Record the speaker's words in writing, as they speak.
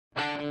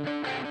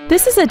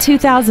This is a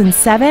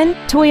 2007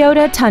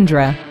 Toyota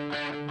Tundra.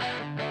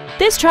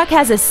 This truck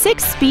has a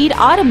 6-speed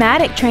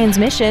automatic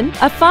transmission,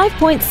 a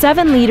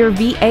 5.7-liter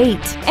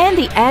V8, and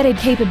the added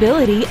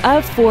capability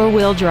of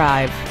 4-wheel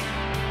drive.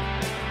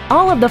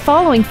 All of the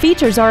following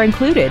features are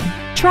included: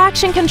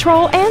 traction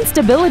control and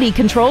stability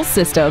control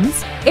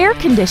systems, air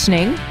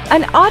conditioning,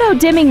 an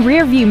auto-dimming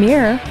rear-view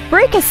mirror,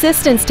 brake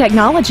assistance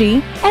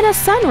technology, and a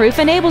sunroof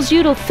enables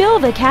you to fill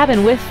the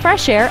cabin with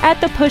fresh air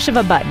at the push of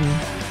a button.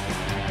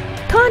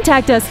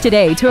 Contact us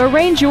today to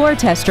arrange your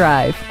test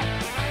drive.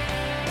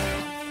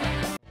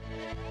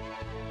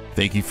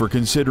 Thank you for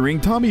considering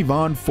Tommie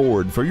Vaughn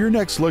Ford for your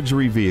next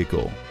luxury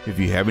vehicle. If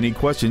you have any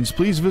questions,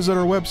 please visit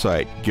our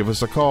website, give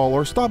us a call,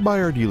 or stop by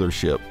our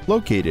dealership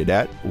located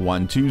at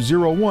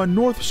 1201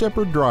 North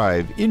Shepherd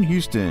Drive in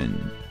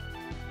Houston.